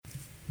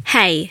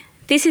Hey,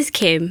 this is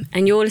Kim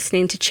and you're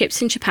listening to Chips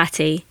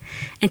Chapati,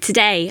 and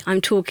today I'm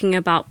talking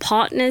about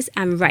partners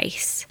and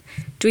race.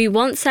 Do we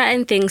want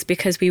certain things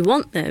because we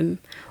want them,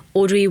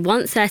 or do we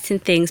want certain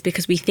things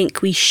because we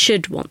think we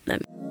should want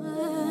them?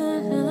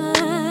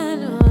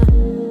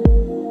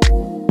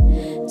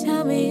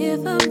 Tell me if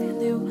I'm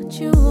really what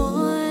you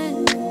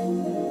want.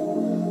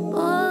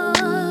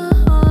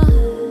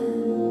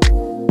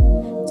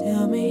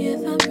 Tell me if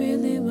I'm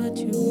really what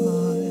you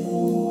want.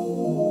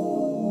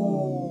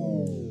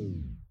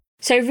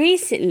 So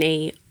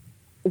recently,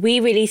 we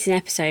released an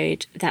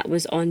episode that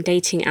was on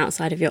dating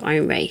outside of your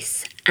own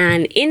race.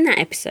 And in that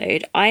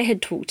episode, I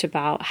had talked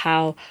about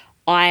how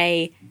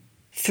I,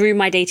 through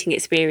my dating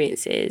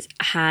experiences,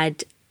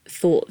 had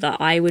thought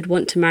that I would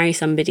want to marry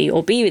somebody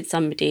or be with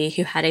somebody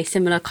who had a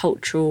similar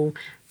cultural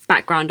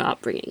background or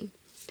upbringing.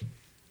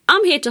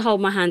 I'm here to hold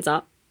my hands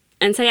up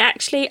and say,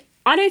 actually,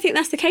 I don't think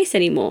that's the case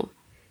anymore.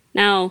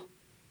 Now,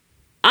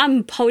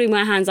 I'm holding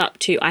my hands up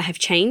to I have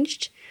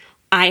changed.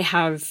 I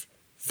have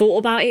thought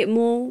about it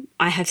more.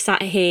 I have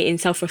sat here in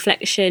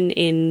self-reflection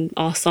in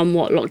our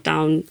somewhat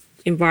lockdown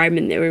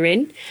environment that we're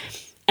in.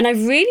 And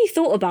I've really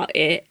thought about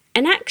it.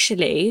 And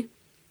actually,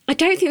 I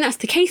don't think that's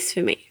the case for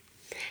me.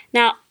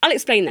 Now, I'll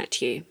explain that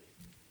to you.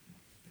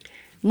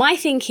 My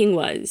thinking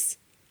was,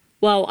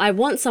 well, I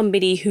want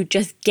somebody who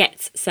just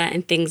gets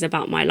certain things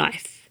about my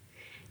life.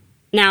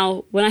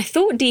 Now, when I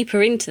thought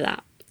deeper into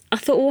that, I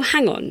thought, well,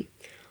 hang on.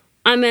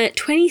 I'm a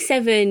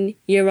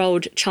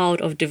 27-year-old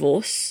child of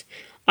divorce.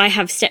 I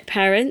have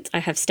step-parents, I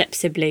have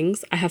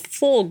step-siblings, I have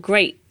 4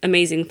 great,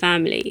 amazing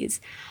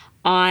families.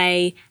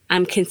 I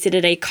am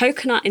considered a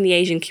coconut in the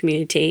Asian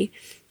community.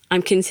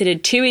 I'm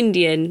considered too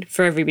Indian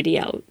for everybody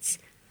else.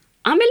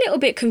 I'm a little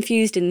bit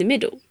confused in the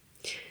middle.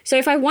 So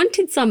if I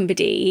wanted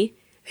somebody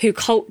who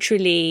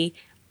culturally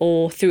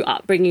or through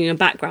upbringing and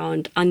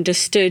background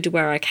understood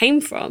where I came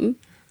from,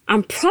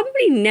 I'm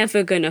probably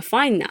never going to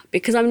find that,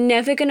 because I'm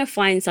never going to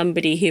find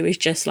somebody who is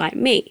just like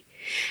me.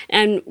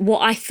 And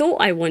what I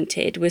thought I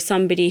wanted was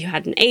somebody who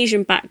had an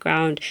Asian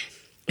background,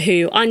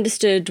 who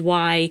understood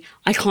why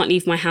I can't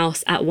leave my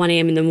house at 1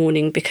 a.m. in the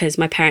morning because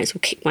my parents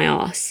will kick my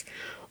ass,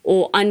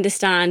 or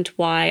understand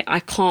why I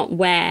can't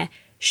wear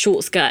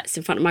short skirts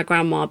in front of my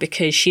grandma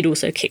because she'd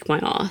also kick my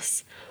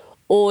ass,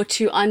 or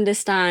to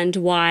understand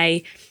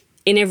why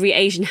in every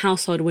Asian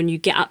household, when you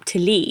get up to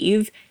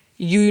leave,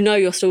 you know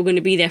you're still going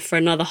to be there for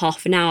another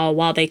half an hour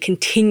while they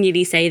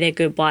continually say their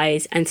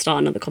goodbyes and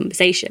start another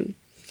conversation.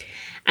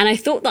 And I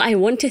thought that I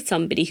wanted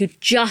somebody who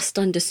just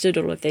understood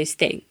all of those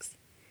things.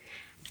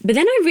 But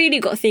then I really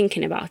got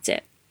thinking about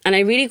it, and I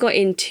really got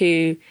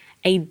into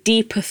a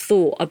deeper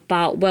thought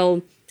about,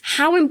 well,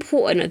 how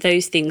important are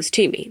those things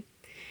to me?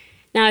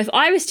 Now, if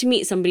I was to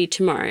meet somebody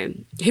tomorrow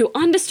who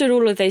understood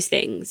all of those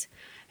things,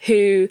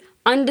 who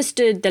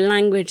understood the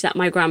language that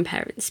my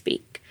grandparents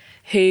speak,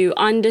 who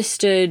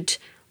understood,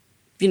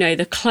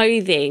 the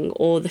clothing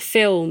or the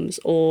films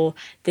or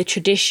the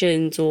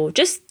traditions or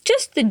just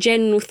the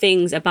general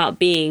things about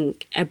being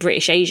a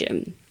British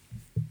Asian,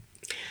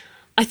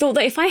 I thought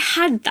that if I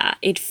had that,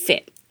 it'd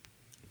fit.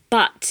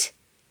 But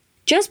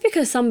just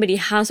because somebody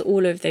has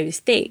all of those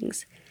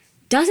things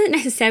doesn't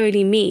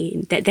necessarily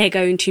mean that they're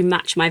going to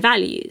match my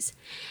values.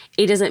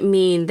 It doesn't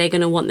mean they're going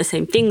to want the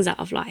same things out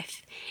of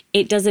life.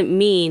 It doesn't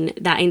mean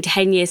that in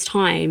 10 years'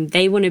 time,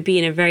 they want to be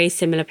in a very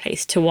similar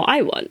place to what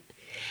I want.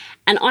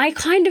 And I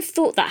kind of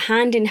thought that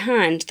hand in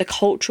hand, the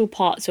cultural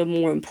parts were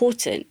more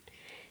important.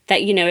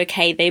 That,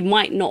 okay, they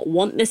might not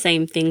want the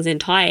same things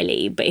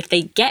entirely, but if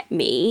they get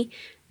me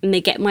and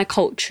they get my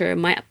culture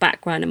and my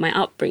background and my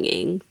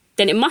upbringing,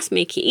 then it must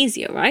make it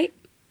easier, right?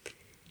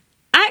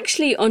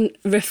 Actually, on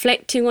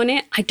reflecting on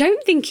it, I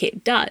don't think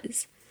it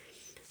does.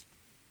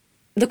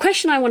 The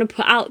question I want to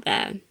put out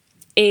there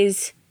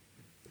is,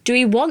 do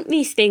we want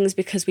these things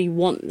because we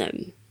want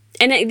them?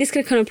 And this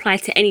could kind of apply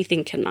to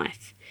anything in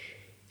life.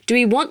 Do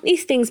we want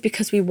these things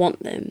because we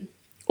want them?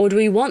 Or do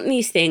we want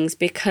these things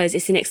because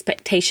it's an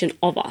expectation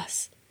of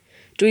us?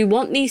 Do we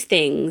want these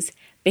things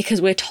because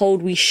we're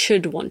told we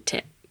should want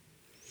it?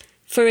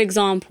 For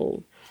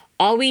example,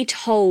 are we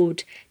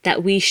told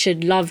that we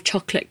should love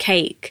chocolate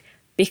cake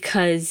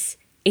because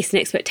it's an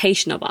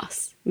expectation of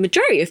us?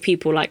 Majority of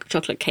people like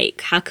chocolate cake.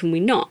 How can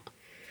we not?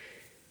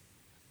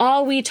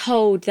 Are we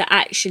told that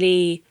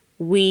actually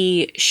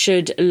we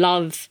should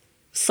love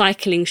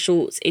cycling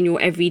shorts in your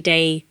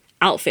everyday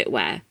outfit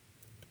wear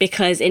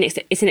because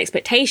it's an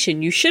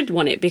expectation? You should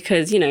want it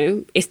because,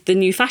 it's the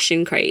new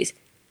fashion craze.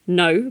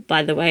 No,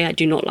 by the way, I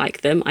do not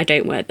like them. I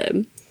don't wear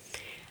them.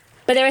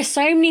 But there are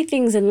so many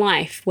things in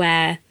life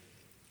where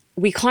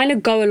we kind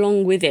of go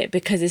along with it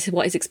because this is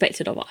what is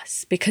expected of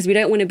us, because we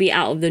don't want to be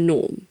out of the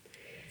norm.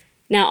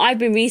 Now, I've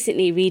been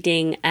recently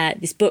reading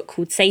this book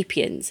called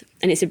Sapiens,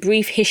 and it's a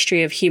brief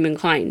history of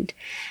humankind.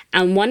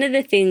 And one of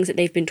the things that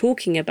they've been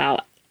talking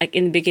about, like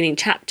in the beginning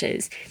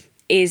chapters,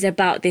 is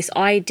about this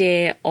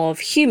idea of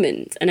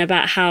humans and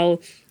about how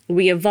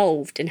we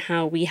evolved and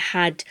how we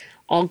had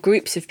our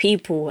groups of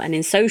people, and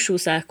in social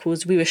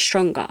circles, we were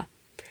stronger.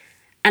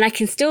 And I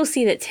can still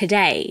see that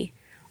today,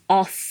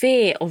 our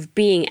fear of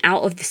being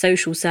out of the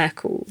social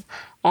circle,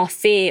 our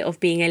fear of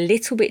being a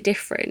little bit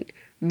different,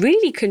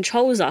 really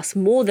controls us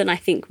more than I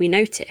think we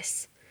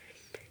notice.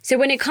 So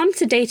when it comes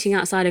to dating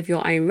outside of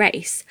your own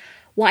race,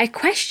 what I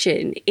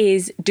question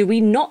is, do we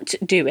not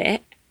do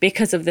it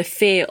because of the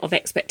fear of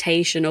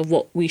expectation of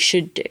what we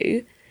should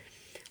do?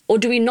 Or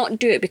do we not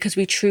do it because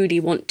we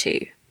truly want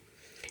to?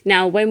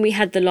 Now, when we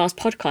had the last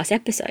podcast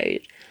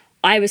episode,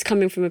 I was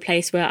coming from a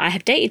place where I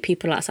have dated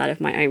people outside of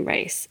my own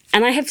race,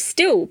 and I have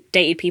still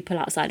dated people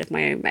outside of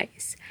my own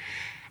race.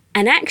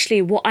 And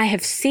actually what I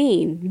have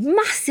seen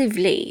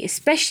massively,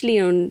 especially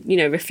on,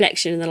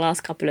 reflection in the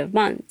last couple of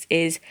months,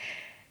 is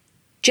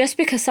just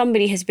because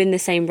somebody has been the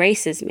same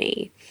race as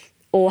me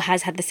or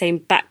has had the same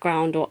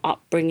background or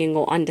upbringing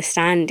or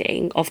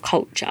understanding of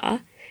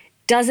culture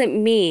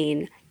doesn't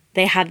mean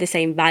they have the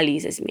same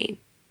values as me.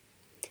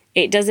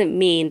 It doesn't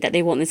mean that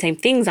they want the same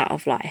things out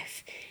of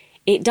life.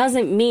 It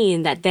doesn't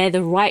mean that they're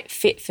the right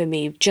fit for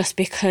me just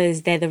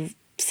because they're the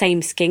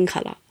same skin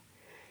colour.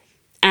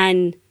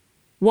 And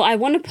what I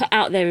want to put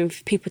out there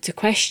for people to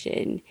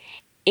question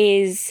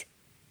is,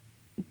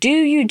 do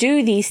you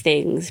do these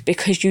things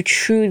because you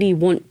truly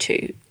want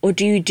to? Or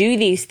do you do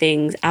these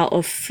things out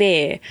of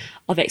fear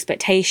of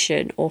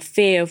expectation or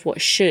fear of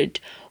what should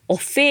or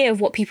fear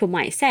of what people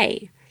might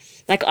say?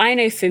 Like, I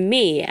know for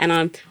me, and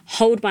I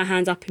hold my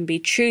hands up and be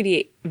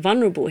truly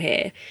vulnerable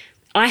here,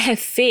 I have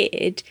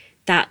feared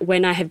that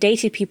when I have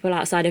dated people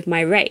outside of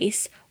my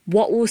race,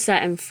 what will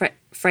certain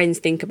friends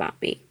think about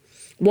me?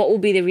 What will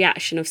be the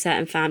reaction of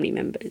certain family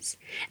members?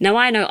 Now,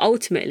 I know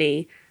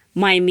ultimately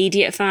my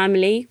immediate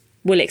family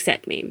will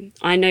accept me.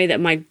 I know that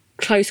my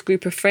close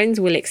group of friends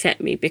will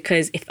accept me,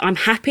 because if I'm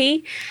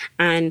happy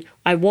and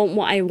I want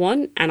what I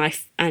want and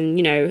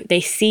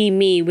they see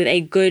me with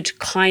a good,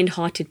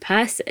 kind-hearted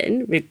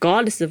person,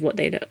 regardless of what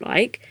they look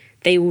like,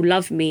 they will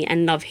love me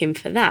and love him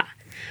for that.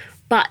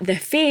 But the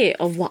fear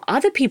of what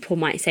other people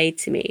might say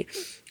to me,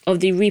 of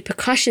the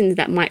repercussions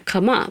that might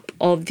come up,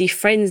 of the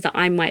friends that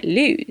I might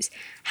lose,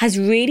 has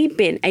really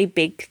been a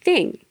big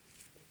thing.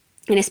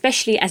 And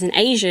especially as an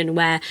Asian,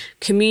 where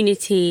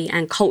community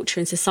and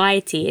culture and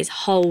society is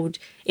held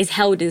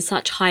in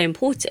such high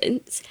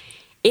importance,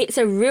 it's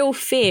a real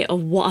fear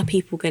of, what are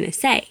people going to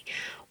say?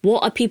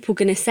 What are people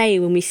going to say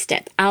when we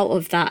step out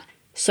of that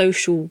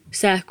social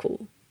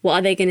circle? What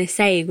are they going to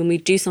say when we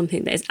do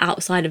something that is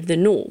outside of the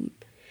norm?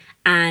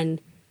 And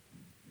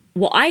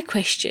what I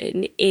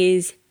question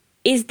is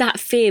that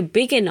fear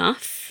big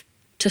enough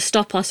to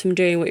stop us from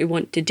doing what we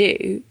want to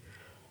do?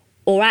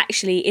 Or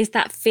actually, is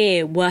that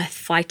fear worth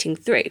fighting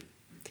through?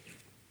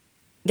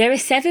 There are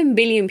 7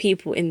 billion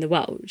people in the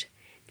world.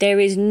 There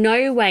is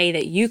no way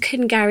that you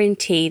can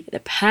guarantee that the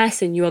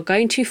person you are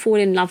going to fall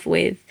in love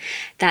with,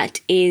 that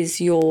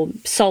is your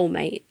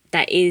soulmate,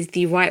 that is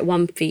the right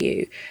one for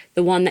you,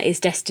 the one that is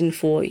destined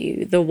for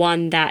you, the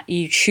one that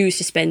you choose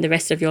to spend the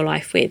rest of your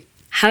life with,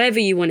 however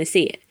you want to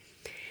see it.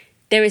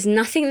 There is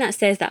nothing that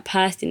says that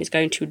person is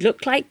going to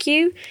look like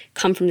you,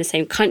 come from the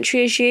same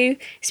country as you,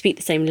 speak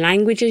the same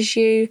language as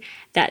you,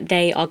 that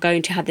they are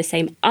going to have the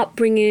same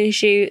upbringing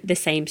as you, the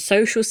same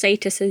social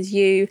status as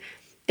you.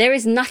 There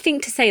is nothing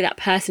to say that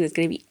person is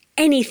going to be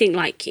anything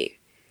like you.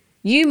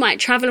 You might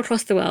travel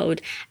across the world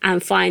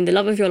and find the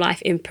love of your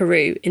life in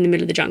Peru in the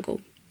middle of the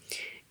jungle.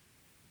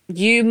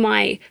 You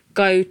might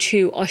go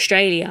to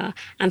Australia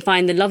and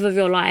find the love of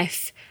your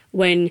life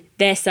when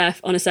they're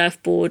on a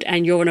surfboard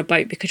and you're on a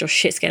boat because you're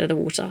shit scared of the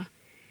water.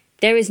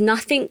 There is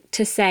nothing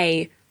to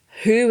say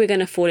who we're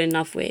going to fall in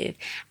love with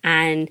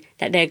and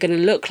that they're going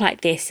to look like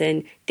this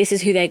and this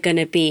is who they're going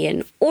to be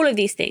and all of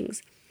these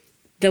things.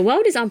 The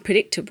world is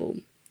unpredictable.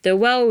 The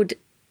world,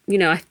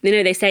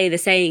 they say the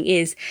saying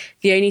is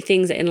the only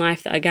things in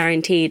life that are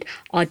guaranteed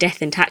are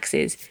death and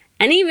taxes.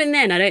 And even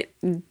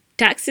then,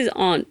 taxes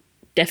aren't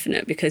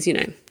definite because,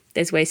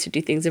 there's ways to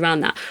do things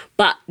around that.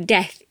 But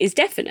death is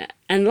definite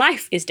and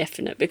life is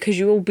definite because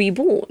you will be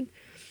born.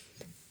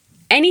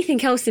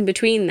 Anything else in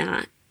between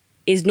that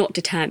is not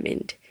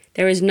determined.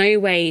 There is no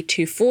way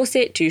to force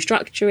it, to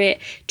structure it,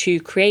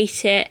 to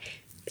create it.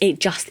 It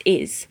just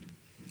is.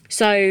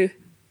 So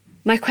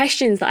my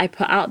questions that I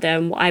put out there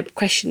and what I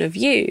question of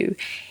you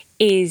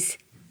is,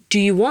 do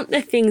you want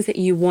the things that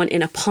you want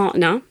in a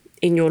partner,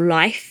 in your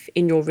life,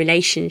 in your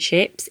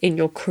relationships, in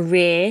your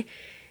career,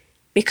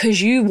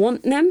 because you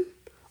want them?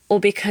 Or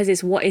because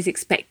it's what is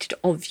expected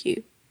of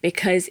you,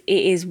 because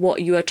it is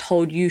what you are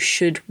told you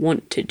should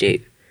want to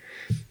do.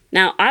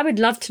 Now, I would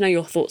love to know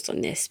your thoughts on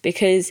this,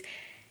 because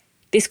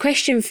this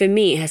question for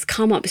me has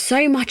come up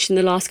so much in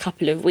the last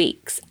couple of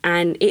weeks,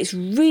 and it's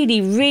really,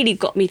 really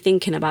got me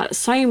thinking about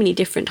so many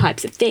different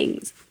types of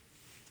things.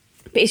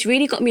 But it's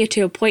really got me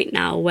to a point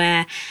now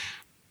where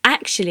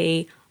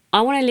actually I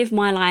want to live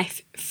my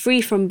life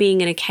free from being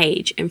in a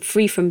cage and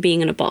free from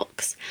being in a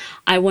box.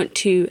 I want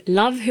to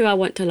love who I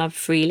want to love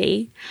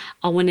freely.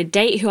 I want to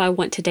date who I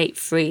want to date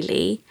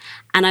freely.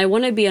 And I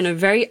want to be on a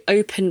very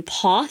open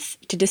path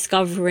to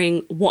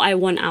discovering what I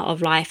want out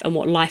of life and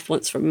what life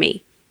wants from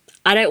me.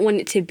 I don't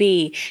want it to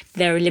be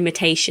there are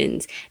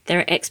limitations, there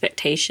are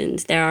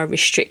expectations, there are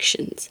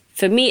restrictions.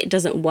 For me, it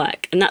doesn't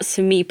work. And that's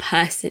for me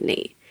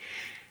personally.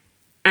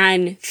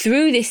 And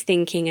through this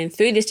thinking and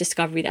through this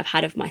discovery that I've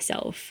had of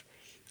myself,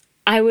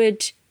 I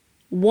would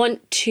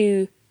want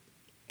for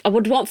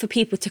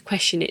people to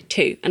question it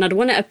too. And I'd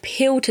want to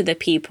appeal to the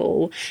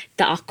people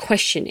that are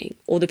questioning,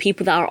 or the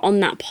people that are on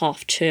that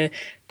path to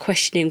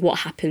questioning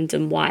what happened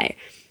and why,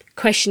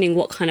 questioning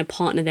what kind of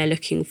partner they're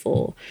looking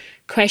for,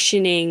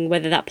 questioning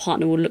whether that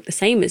partner will look the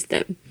same as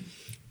them.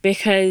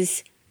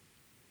 Because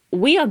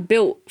we are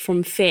built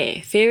from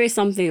fear. Fear is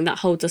something that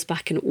holds us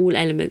back in all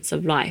elements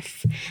of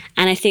life.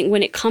 And I think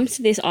when it comes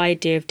to this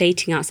idea of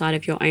dating outside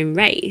of your own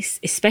race,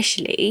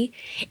 especially,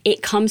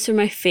 it comes from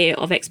a fear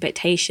of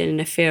expectation and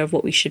a fear of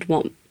what we should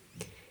want.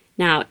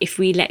 Now, if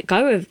we let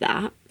go of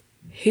that,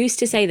 who's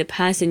to say the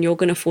person you're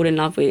going to fall in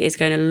love with is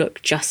going to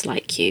look just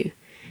like you?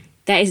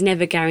 That is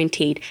never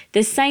guaranteed.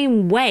 The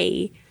same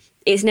way,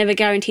 it's never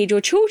guaranteed your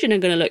children are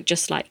going to look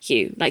just like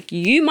you. Like,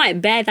 you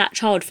might bear that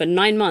child for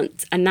 9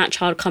 months and that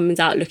child comes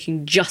out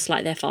looking just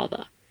like their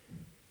father.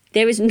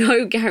 There is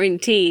no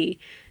guarantee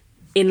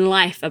in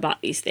life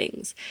about these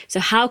things. So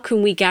how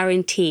can we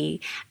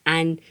guarantee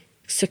and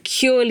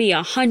securely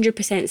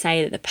 100%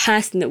 say that the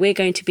person that we're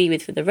going to be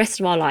with for the rest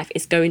of our life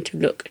is going to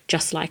look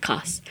just like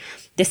us?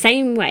 The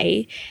same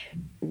way,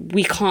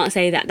 we can't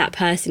say that that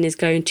person is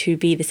going to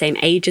be the same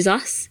age as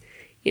us.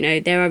 You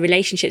know, there are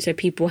relationships where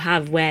people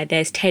have where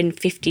there's 10,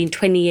 15,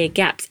 20-year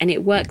gaps, and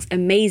it works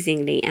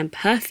amazingly and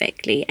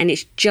perfectly, and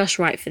it's just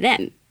right for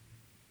them.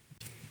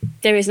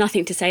 There is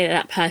nothing to say that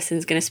that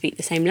person's going to speak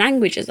the same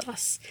language as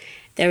us.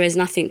 There is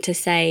nothing to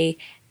say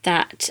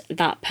that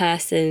that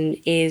person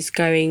is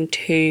going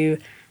to,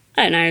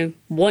 I don't know,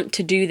 want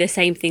to do the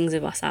same things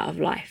with us out of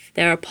life.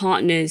 There are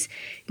partners,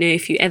 you know,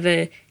 if you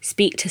ever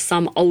speak to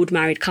some old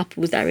married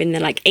couples that are in their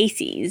like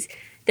 80s,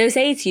 they'll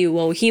say to you,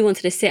 well, he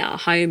wanted to sit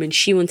at home and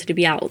she wanted to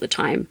be out all the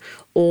time.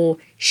 Or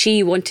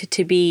she wanted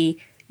to be,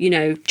 you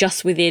know,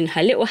 just within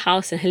her little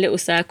house and her little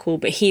circle,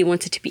 but he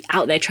wanted to be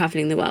out there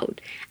traveling the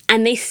world.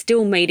 And they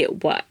still made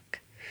it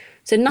work.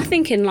 So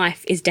nothing in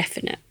life is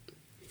definite.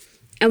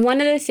 And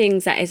one of the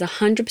things that is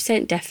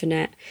 100%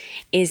 definite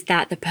is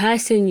that the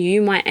person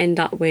you might end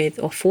up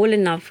with or fall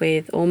in love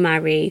with or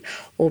marry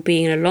or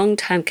be in a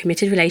long-term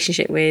committed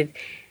relationship with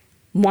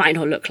might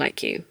not look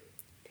like you.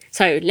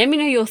 So let me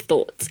know your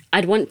thoughts.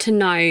 I'd want to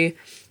know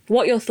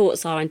what your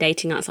thoughts are on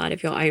dating outside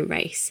of your own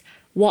race.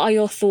 What are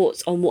your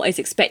thoughts on what is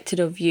expected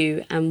of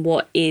you and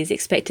what is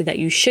expected that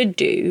you should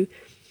do?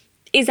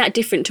 Is that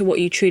different to what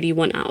you truly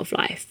want out of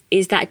life?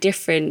 Is that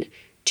different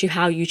to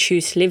how you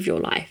choose to live your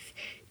life?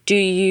 Do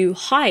you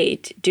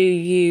hide? Do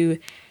you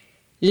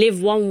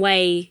live one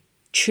way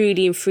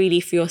truly and freely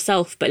for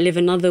yourself, but live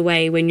another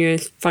way when you're in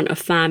front of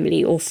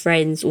family or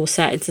friends or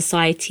certain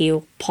society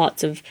or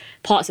parts of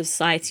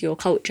society or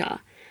culture?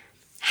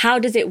 How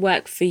does it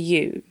work for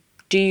you?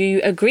 Do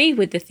you agree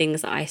with the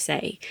things that I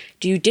say?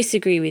 Do you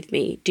disagree with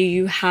me? Do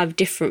you have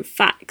different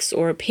facts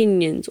or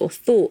opinions or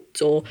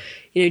thoughts? Or,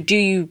 you know, do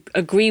you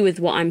agree with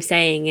what I'm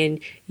saying and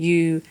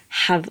you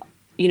have,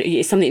 you know,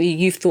 it's something that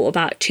you've thought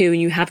about too and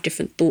you have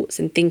different thoughts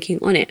and thinking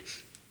on it?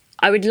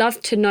 I would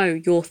love to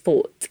know your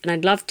thoughts, and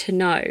I'd love to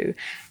know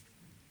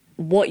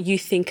what you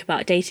think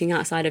about dating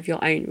outside of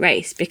your own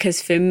race.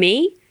 Because for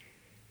me,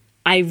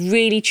 I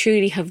really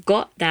truly have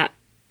got that.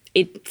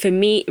 For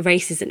me,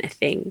 race isn't a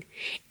thing.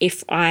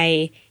 If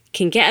I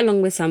can get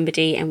along with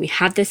somebody and we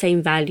have the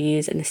same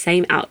values and the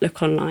same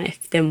outlook on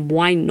life, then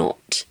why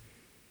not?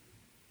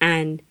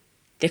 And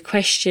the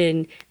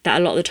question that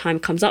a lot of the time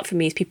comes up for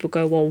me is people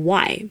go, well,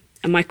 why?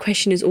 And my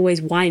question is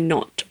always, why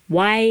not?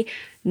 Why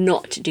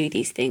not do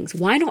these things?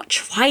 Why not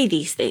try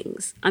these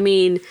things? I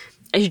mean,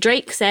 as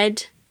Drake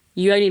said,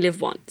 you only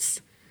live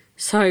once.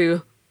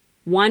 So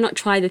why not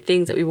try the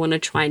things that we want to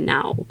try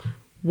now?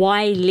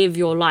 Why live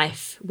your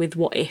life with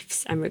what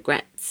ifs and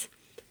regrets?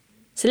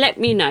 So let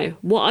me know,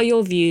 what are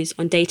your views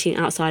on dating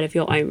outside of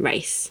your own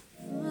race?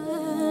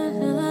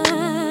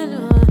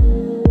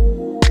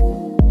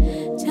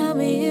 Tell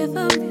me if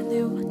I'm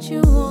really what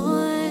you want.